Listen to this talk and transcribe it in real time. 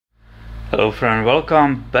Hello friend,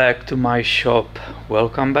 welcome back to my shop.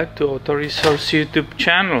 Welcome back to Auto Resource YouTube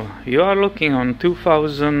channel. You are looking on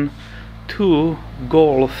 2002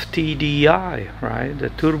 Golf TDI, right?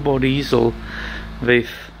 The turbo diesel with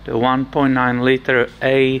the 1.9 liter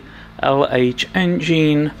ALH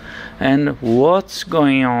engine. And what's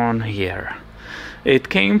going on here? It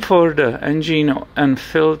came for the engine and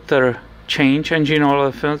filter change, engine oil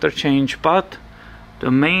and filter change, but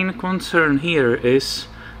the main concern here is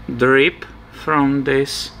drip from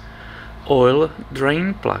this oil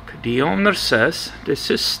drain plug. The owner says this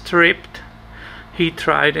is stripped. He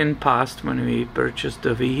tried in past when we purchased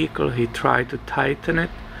the vehicle, he tried to tighten it.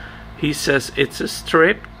 He says it's a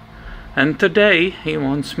strip, and today he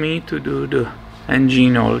wants me to do the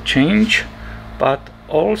engine oil change but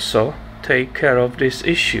also take care of this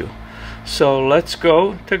issue. So let's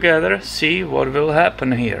go together, see what will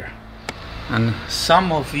happen here. And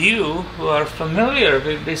some of you who are familiar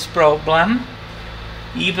with this problem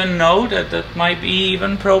even know that it might be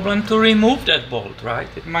even problem to remove that bolt, right?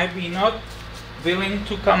 It might be not willing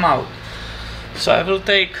to come out. So I will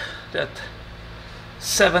take that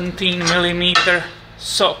 17mm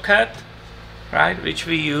socket, right, which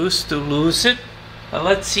we use to loose it. But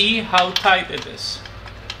let's see how tight it is.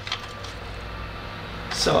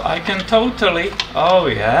 So I can totally, oh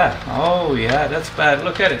yeah, that's bad.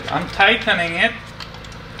 Look at it, I'm tightening it.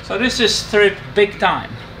 So this is stripped big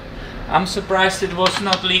time. I'm surprised it was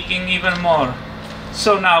not leaking even more.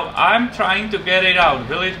 So now I'm trying to get it out.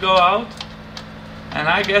 Will it go out? And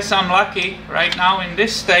I guess I'm lucky right now in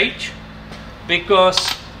this stage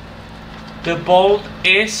because the bolt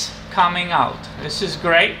is coming out. This is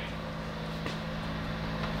great.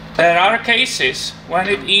 There are cases when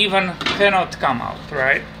it even cannot come out,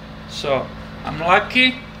 right? So I'm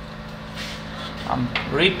lucky. I'm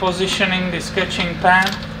repositioning the sketching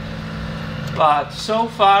pan, but so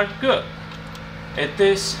far good. It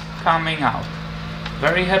is coming out.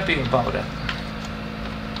 Very happy about it.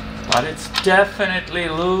 But it's definitely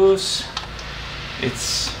loose.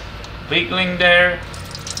 It's wiggling there,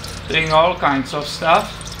 doing all kinds of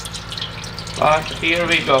stuff. But here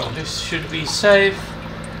we go. This should be safe.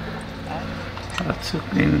 Let's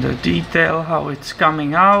look in the detail how it's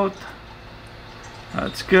coming out.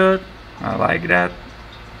 That's good. I like that.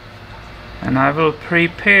 And I will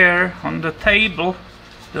prepare on the table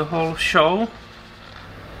the whole show.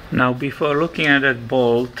 Now before looking at that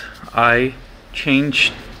bolt, I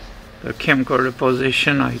changed the camcorder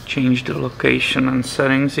position. I changed the location and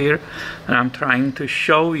settings here. And I'm trying to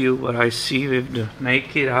show you what I see with the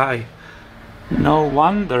naked eye. No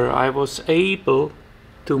wonder I was able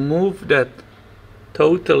to move that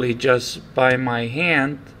totally just by my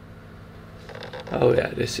hand. Oh yeah,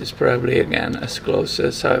 this is probably again as close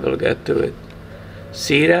as I will get to it.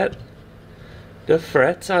 See that? The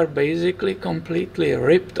frets are basically completely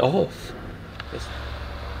ripped off.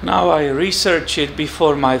 Now I researched it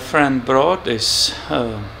before my friend brought this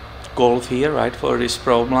Golf here, right, for this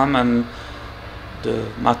problem, and the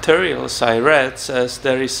materials I read says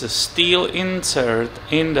there is a steel insert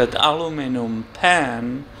in that aluminum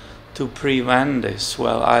pan to prevent this.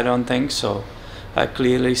 Well, I don't think so. I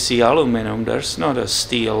clearly see aluminum. There's not a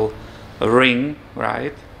steel ring,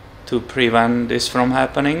 right, to prevent this from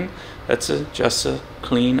happening. That's just a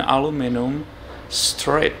clean aluminum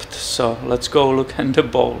stripped. So let's go look at the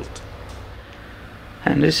bolt.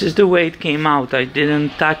 And this is the way it came out. I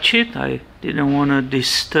didn't touch it. I didn't want to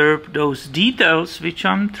disturb those details which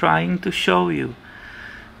I'm trying to show you.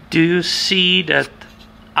 Do you see that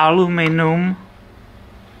aluminum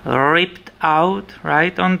ripped out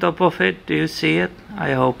right on top of it? Do you see it?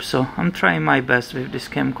 I hope so. I'm trying my best with this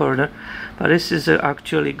camcorder, but this is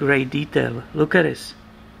actually great detail. Look at this.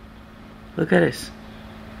 Look at this.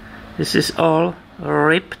 This is all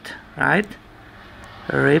ripped, right?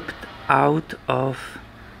 Ripped out of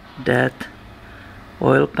that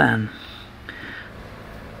oil pan.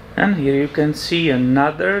 And here you can see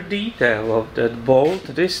another detail of that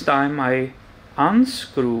bolt. This time I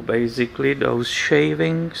unscrew basically those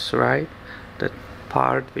shavings, right, that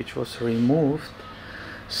part which was removed,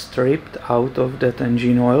 stripped out of that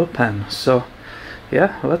engine oil pan. So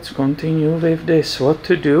yeah, let's continue with this. What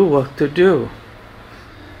to do.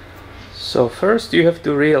 So first you have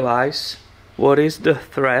to realize what is the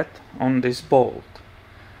thread on this bolt,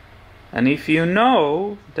 and if you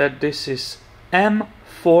know that this is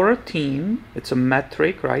M14, it's a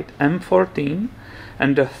metric, right, M14,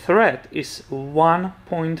 and the thread is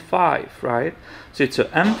 1.5, right? So it's a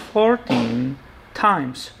M14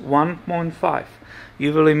 times 1.5.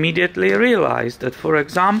 You will immediately realize that, for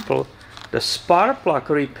example, the spark plug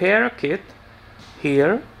repair kit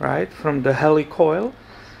here, right, from the helicoil,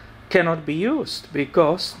 cannot be used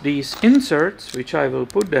because these inserts, which I will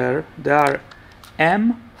put there, they are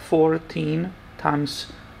M14 times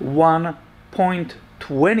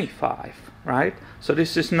 1.25, right? So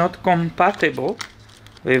this is not compatible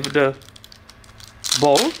with the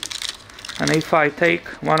bolt. And if I take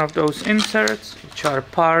one of those inserts, which are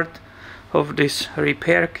part of this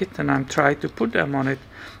repair kit, and I'm trying to put them on it,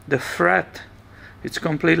 the thread, it's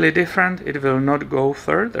completely different. It will not go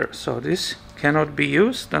further. So this cannot be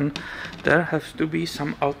used, and there has to be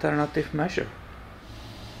some alternative measure.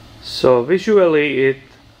 So visually it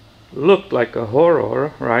looked like a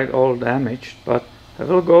horror, right? All damaged, but I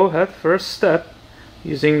will go ahead, first step,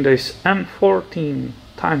 using this M14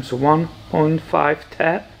 times 1.5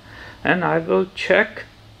 tab, and I will check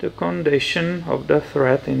the condition of the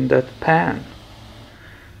thread in that pan.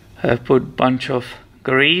 I put bunch of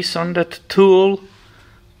grease on that tool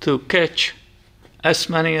to catch as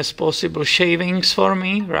many as possible shavings for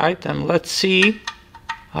me, right? And let's see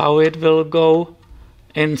how it will go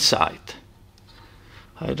inside.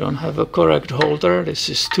 I don't have a correct holder. This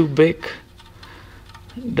is too big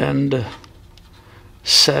than the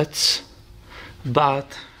sets,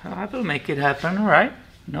 but I will make it happen, right?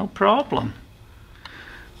 No problem.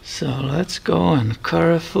 So let's go and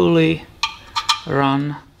carefully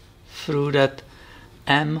run through that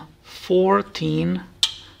M14.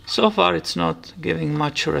 So far it's not giving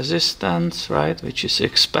much resistance, right, which is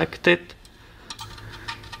expected.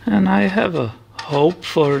 And I have a hope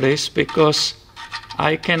for this because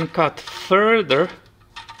I can cut further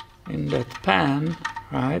in that pan,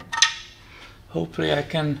 right? Hopefully I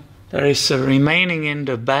can. There is a remaining in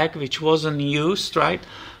the bag which wasn't used, right?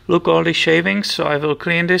 Look, all the shavings. So I will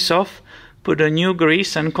clean this off, put a new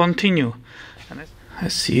grease and continue.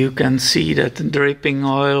 As you can see, that dripping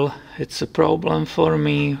oil, it's a problem for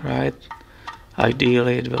me, right?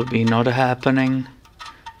 Ideally it will be not happening,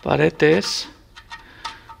 but it is.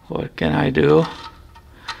 What can I do?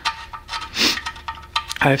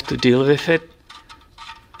 I have to deal with it.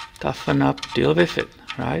 Toughen up, deal with it,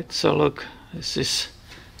 right? So look, this is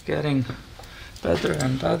getting better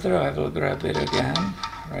and better. I will grab it again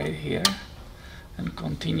right here and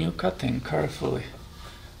continue cutting carefully.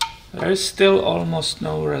 There is still almost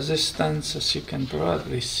no resistance, as you can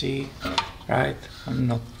probably see, right? I'm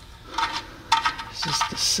not. This is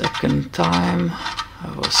the second time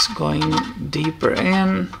I was going deeper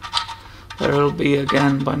in. There will be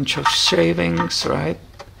again bunch of shavings, right?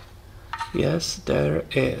 Yes, there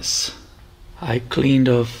is. I cleaned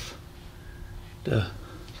off the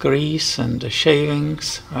grease and the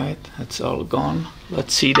shavings, right? It's all gone.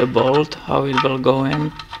 Let's see the bolt, how it will go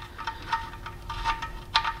in.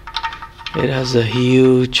 It has a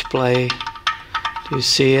huge play. Do you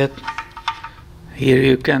see it? Here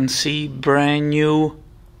you can see brand new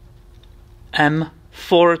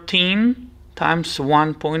M14 times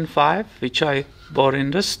 1.5, which I bought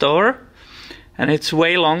in the store. And it's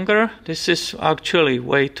way longer. This is actually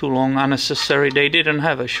way too long, unnecessary. They didn't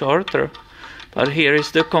have a shorter. But here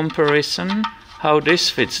is the comparison, how this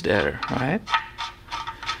fits there, right?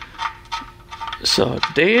 So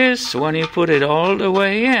this, when you put it all the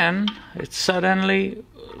way in, it's suddenly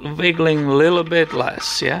wiggling a little bit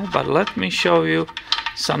less, yeah? But let me show you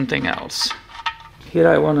something else. Here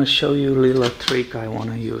I want to show you a little trick I want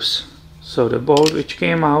to use. So the bolt which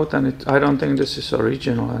came out, and I don't think this is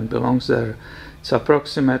original and belongs there, it's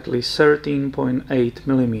approximately 13.8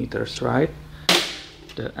 millimeters, right?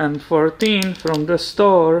 The M14 from the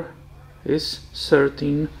store is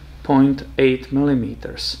 13.8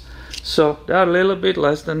 millimeters. So they are a little bit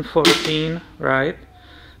less than 14, right?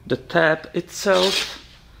 The tab itself,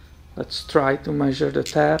 let's try to measure the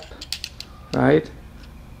tab, right?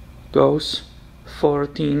 Goes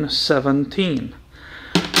 14.17.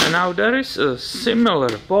 And now there is a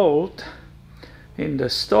similar bolt in the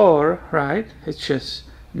store, right? It's just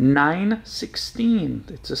 9/16.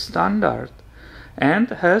 It's a standard. And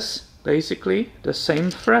has basically the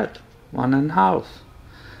same thread, 1.5.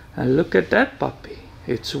 And look at that puppy,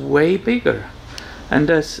 it's way bigger. And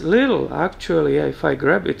that's little, actually, if I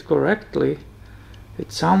grab it correctly,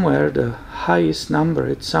 it's somewhere the highest number,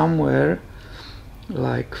 it's somewhere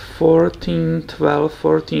like 14, 12,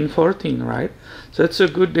 14, 14, right? So it's a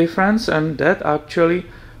good difference, and that actually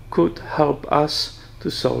could help us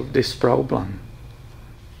to solve this problem.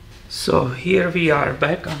 So here we are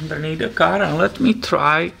back underneath the car, and let me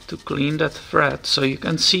try to clean that thread so you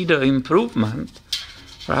can see the improvement,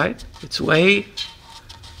 right? It's way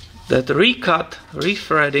that recut,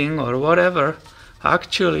 rethreading or whatever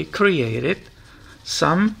actually created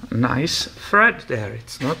some nice thread there.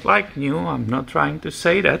 It's not like new, I'm not trying to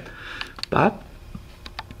say that, but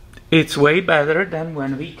it's way better than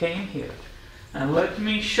when we came here. And let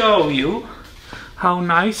me show you how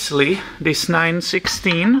nicely this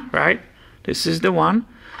 916, right? This is the one.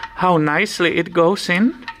 How nicely it goes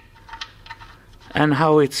in and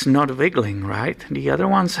how it's not wiggling, right? The other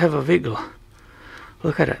ones have a wiggle.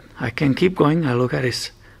 Look at it. I can keep going. I look at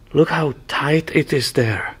this. Look how tight it is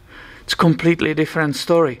there. It's a completely different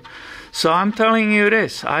story. So I'm telling you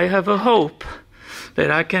this. I have a hope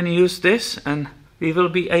that I can use this and we will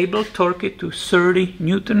be able to torque it to 30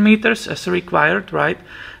 Newton meters as required, right?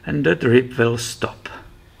 And the drip will stop.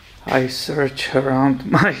 I searched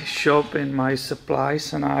around my shop in my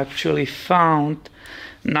supplies and I actually found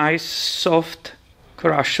nice soft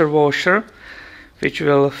crusher washer which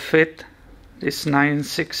will fit this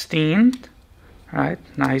 916, right,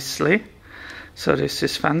 nicely. So this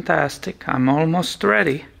is fantastic. I'm almost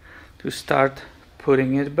ready to start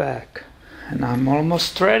putting it back. And I'm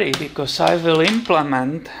almost ready because I will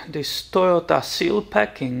implement this Toyota seal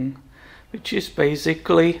packing, which is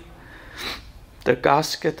basically the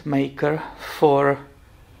gasket maker for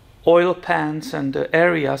oil pans and the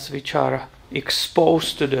areas which are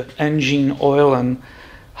exposed to the engine oil and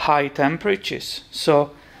high temperatures.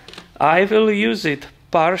 So I will use it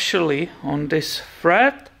partially on this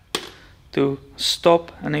thread to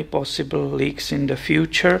stop any possible leaks in the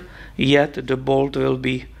future, yet the bolt will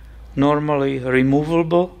be normally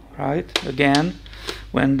removable, right, again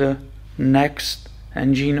when the next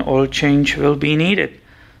engine oil change will be needed.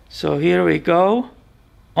 So here we go,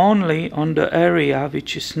 only on the area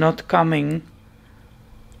which is not coming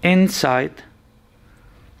inside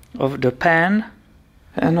of the pan.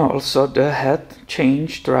 And also the head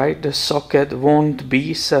changed, right? The socket won't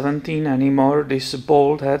be 17 anymore. This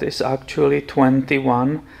bolt head is actually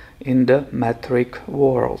 21 in the metric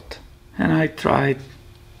world. And I tried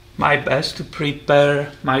my best to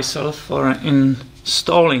prepare myself for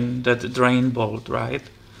installing that drain bolt, right?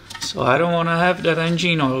 So I don't want to have that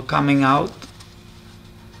engine oil coming out,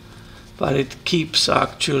 but it keeps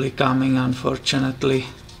actually coming, unfortunately.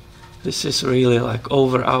 This is really like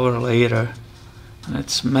over an hour later and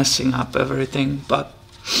it's messing up everything, but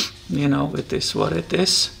you know, it is what it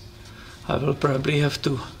is. I will probably have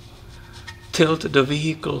to tilt the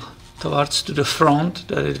vehicle towards to the front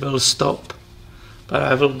that it will stop, but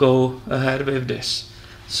I will go ahead with this.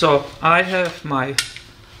 So I have my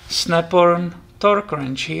snap-on torque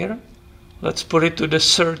wrench here. Let's put it to the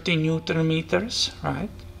 30 Newton meters,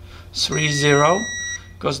 right? 30,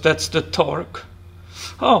 because that's the torque.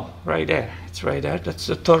 Oh, right there, it's right there, that's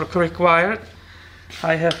the torque required.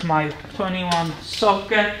 I have my 21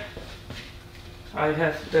 socket. I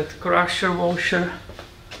have that crusher washer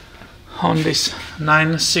on this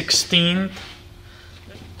 916.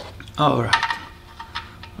 Alright,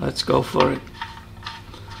 let's go for it.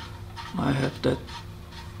 I have that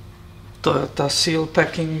Toyota seal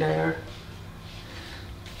packing there.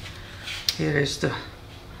 Here is the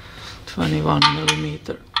 21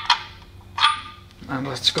 millimeter. And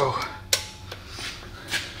let's go.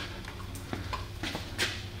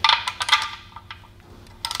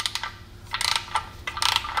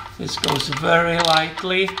 This goes very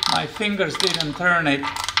lightly. My fingers didn't turn it,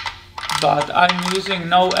 but I'm using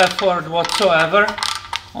no effort whatsoever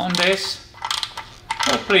on this.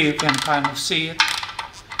 Hopefully you can kind of see it,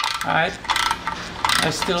 right?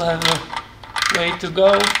 I still have a way to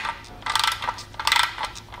go,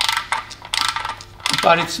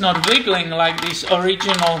 but it's not wiggling like these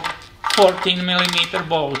original 14 millimeter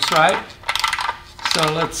bolts, right?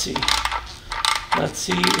 So let's see. Let's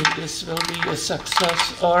see if this will be a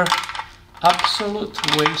success or absolute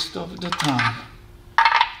waste of the time.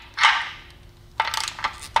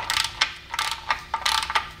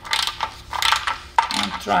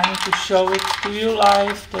 I'm trying to show it to you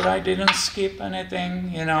live, that I didn't skip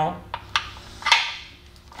anything, you know.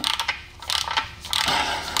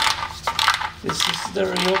 This is the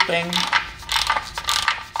real thing.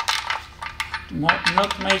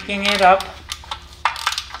 Not making it up.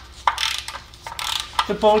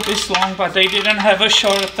 The bolt is long, but they didn't have a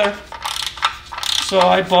shorter, so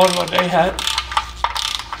I bought what they had.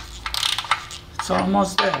 It's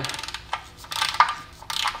almost there.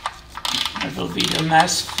 It will be the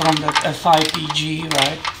mess from that FIPG,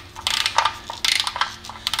 right?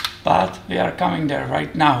 But we are coming there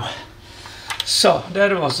right now. So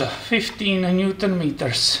that was a 15 Newton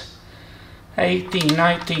meters, 18,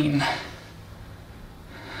 19,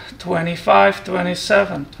 25,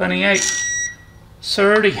 27, 28.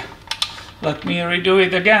 30. Let me redo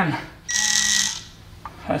it again.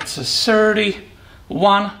 That's a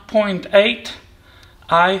 31.8.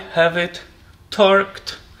 I have it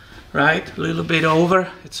torqued, right? A little bit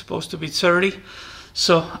over. It's supposed to be 30.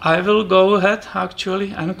 So I will go ahead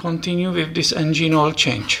actually and continue with this engine oil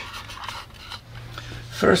change.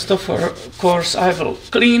 First of course I will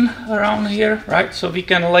clean around here, right? So we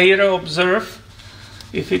can later observe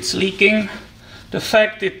if it's leaking. The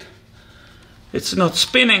fact it's not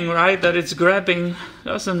spinning, right, that it's grabbing,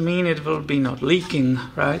 doesn't mean it will be not leaking,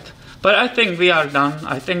 right? But I think we are done.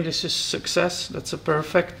 I think this is success. That's a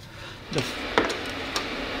perfect.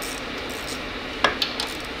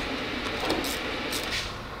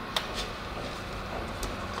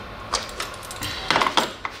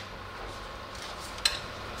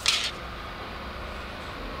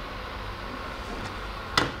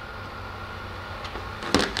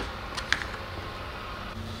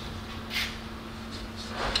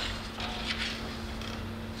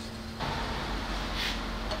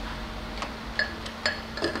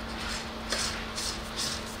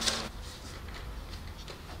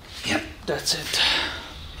 That's it.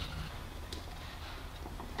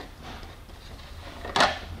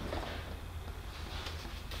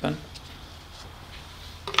 Done.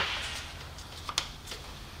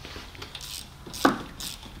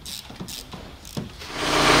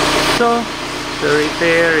 So the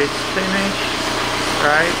repair is finished,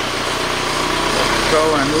 right? Let's go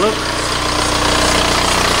and look.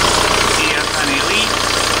 See if any leaks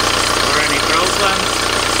or any problems.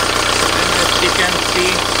 And as you can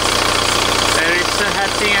see, there is a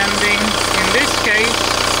happy ending. In this case,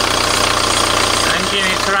 the engine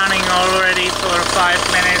is running already for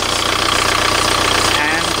 5 minutes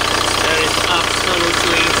and there is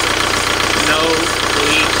absolutely no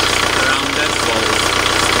leaks around that bowl.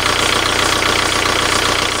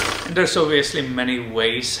 And there's obviously many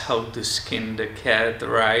ways how to skin the cat,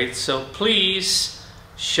 right? So please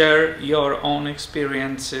share your own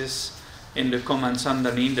experiences in the comments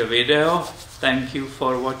underneath the video. Thank you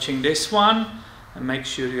for watching this one and make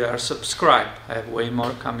sure you are subscribed. I have way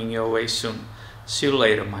more coming your way soon. See you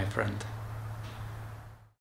later, my friend.